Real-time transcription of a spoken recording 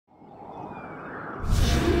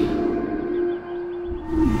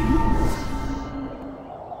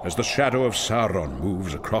As the shadow of Sauron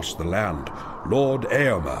moves across the land, Lord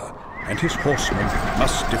Eomer and his horsemen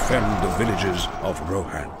must defend the villages of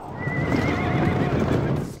Rohan.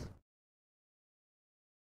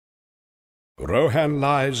 Rohan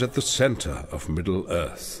lies at the center of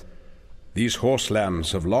Middle-earth. These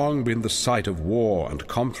horselands have long been the site of war and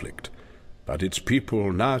conflict, but its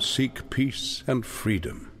people now seek peace and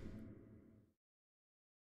freedom.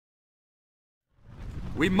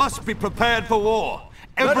 We must be prepared for war.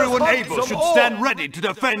 Everyone able should stand ready to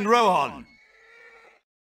defend Rohan.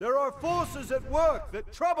 There are forces at work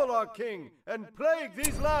that trouble our king and plague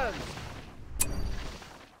these lands.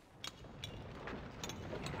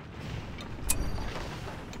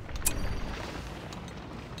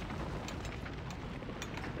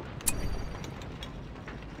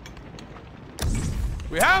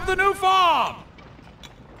 We have the new farm!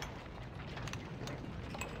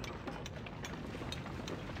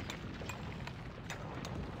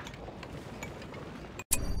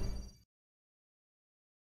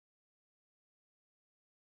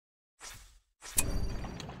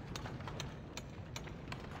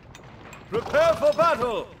 Prepare for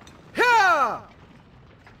battle! Here!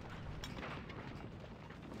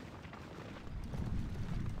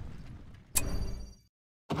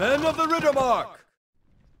 Men of the Riddermark!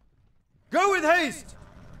 Go with haste!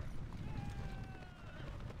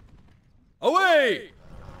 Away!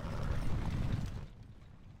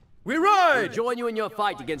 We ride! We'll join you in your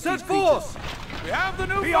fight against Set these forth! We have the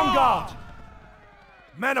new Be farm! on guard!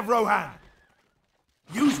 Men of Rohan!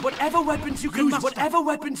 Use whatever weapons you can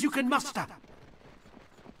muster.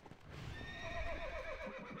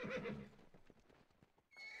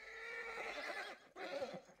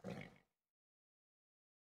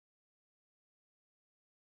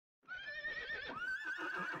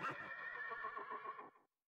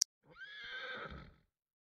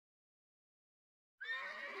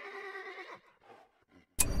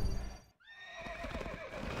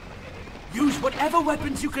 Use whatever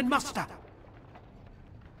weapons you can muster.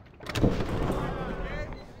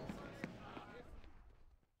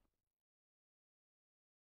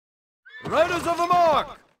 Riders of the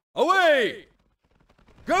Mark! Away!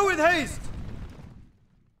 Go with haste!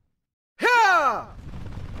 Here!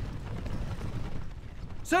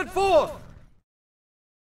 Set forth!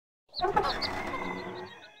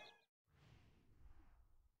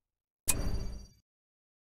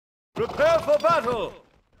 Prepare for battle!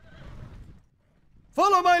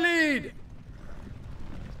 Follow my lead!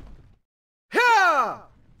 Here!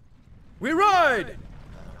 We ride!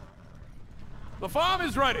 The farm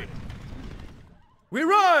is ready! We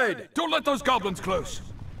ride! Don't let those goblins close!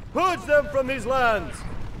 Purge them from these lands!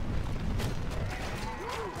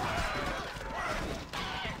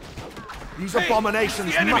 These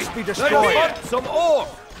abominations must be Let us destroyed! hunt some orc!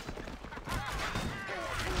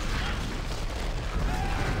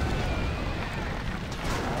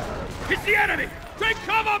 It's the enemy! Take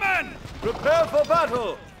cover, men! Prepare for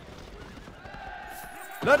battle!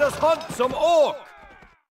 Let us hunt some orc!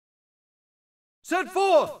 Set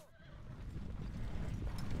forth!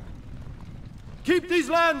 Keep these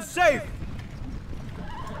lands safe!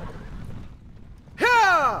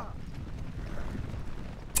 Here!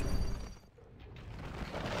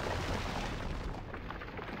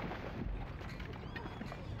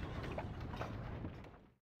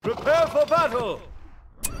 Prepare for battle!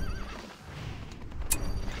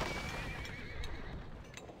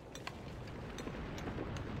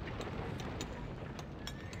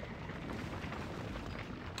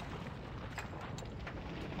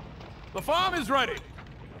 The farm is ready!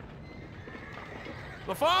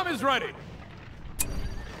 The farm is ready!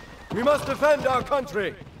 We must defend our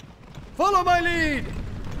country! Follow my lead!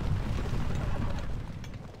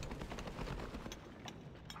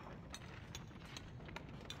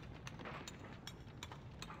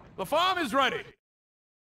 The farm is ready!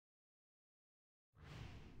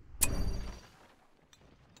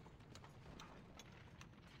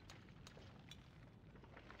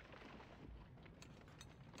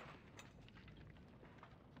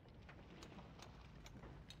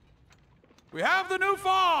 We have the new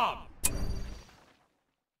farm!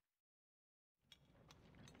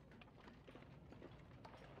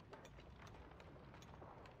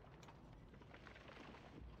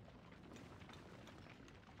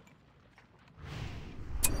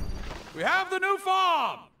 We have the new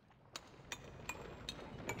farm!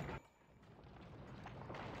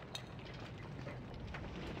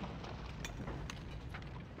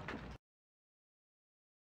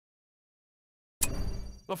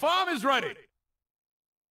 The farm is ready!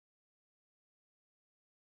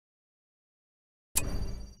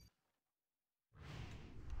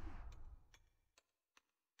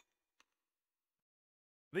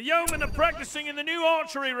 The yeomen are practicing in the new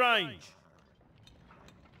archery range.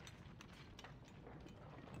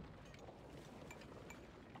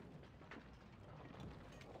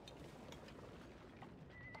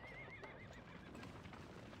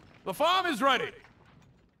 The farm is ready.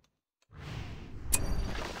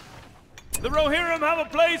 The Rohirrim have a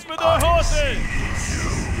place for their horses.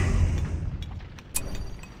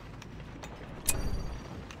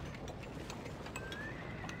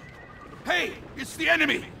 Hey, it's the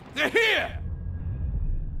enemy! They're here!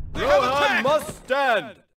 They have Rohan attacked! must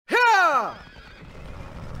stand! Here!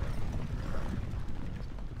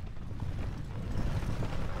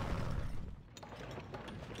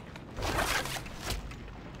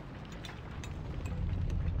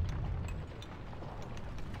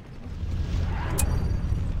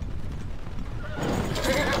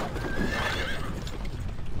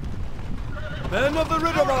 Men of the Our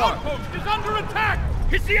River outpost is under attack!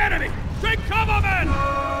 It's the enemy! Take cover, men!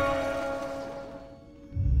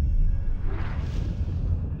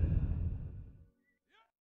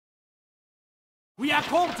 We are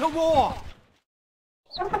called to war!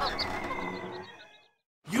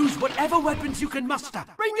 Use whatever weapons you can muster!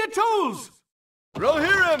 Bring your tools!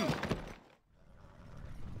 Rohirrim!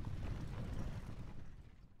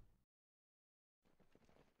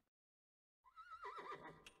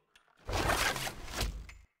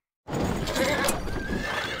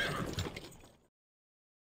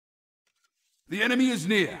 The enemy is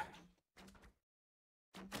near.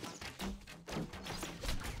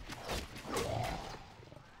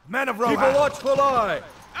 Men of Keep a Rohan! watchful eye!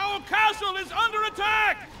 Our castle is under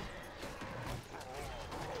attack!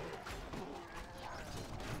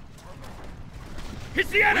 It's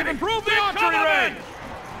the enemy! Improve the Take archery cover, men! range!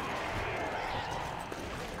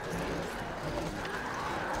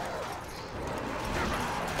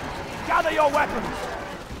 Gather your weapons!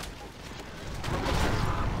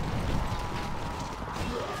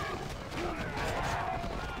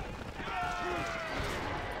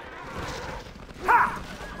 Ha!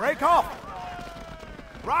 Break off!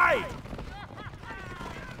 Ride!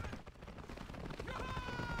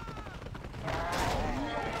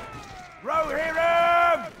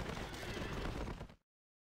 Rohirrim!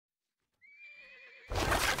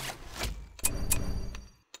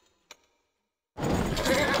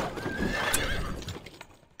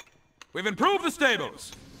 We've improved the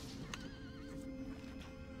stables.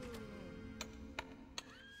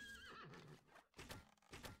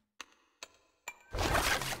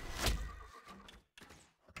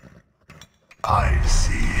 I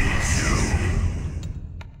see you.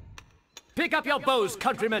 Pick up your bows,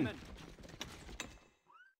 countrymen!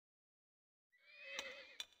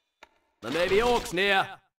 There may be orcs near.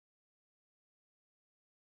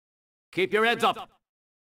 Keep your heads up!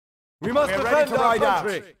 We must We're ready defend to our ride out.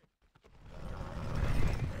 country!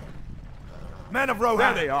 Men of There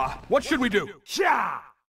Rohan! they are. What should we do? Sha!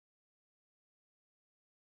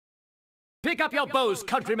 Pick up your bows,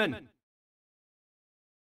 countrymen!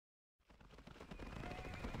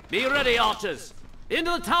 Be ready, archers!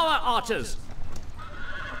 Into the tower, archers!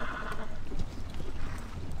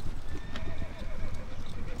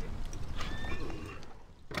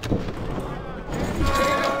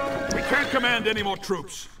 We can't command any more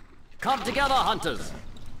troops. Come together, hunters!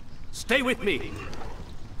 Stay with me!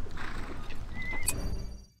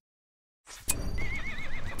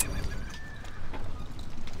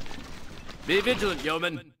 Be vigilant,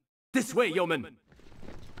 yeomen! This way, yeomen!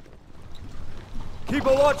 Keep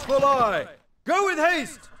a watchful eye! Go with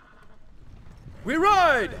haste! We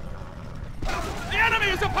ride! The enemy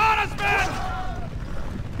is upon us, men!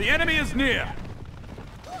 The enemy is near.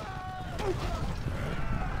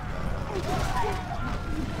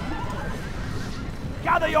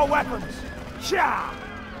 Gather your weapons! Sha!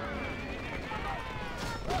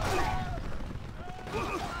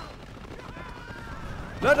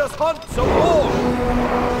 Let us hunt some more!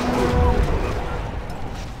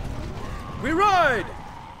 We ride!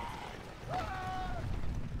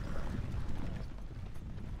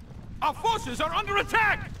 Our forces are under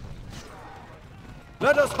attack!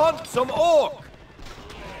 Let us hunt some orc!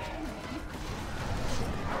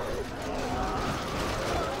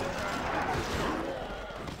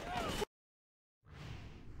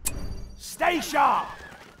 Stay sharp!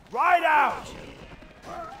 Ride out!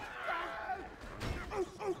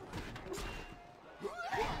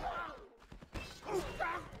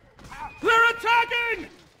 They're attacking!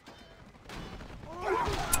 We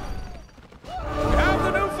have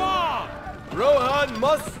the new farm! Rohan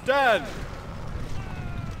must stand!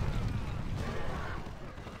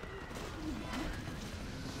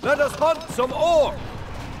 Let us hunt some orc!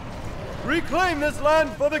 Reclaim this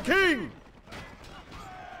land for the king!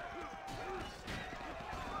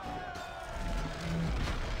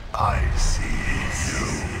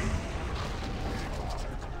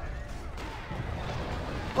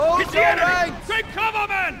 Charge the enemy! Take cover,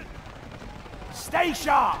 men! Stay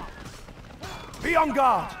sharp! Be on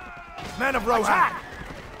guard! Men of Rohan! Attack!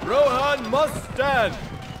 Rohan must stand!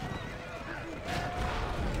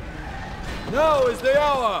 Now is the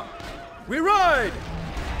hour! We ride!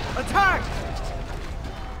 Attack!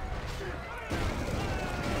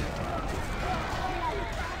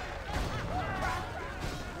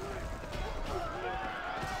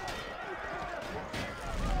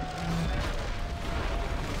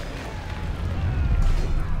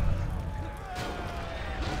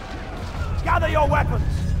 Gather your weapons!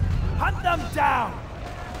 Hunt them down!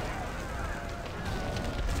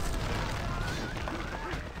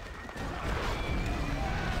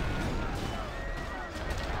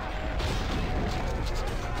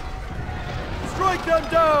 Strike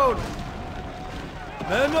them down!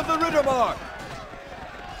 Men of the Rittermark!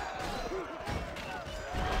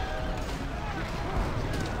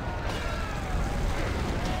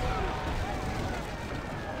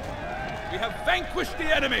 We have vanquished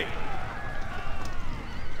the enemy!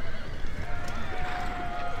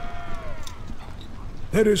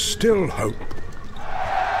 There is still hope.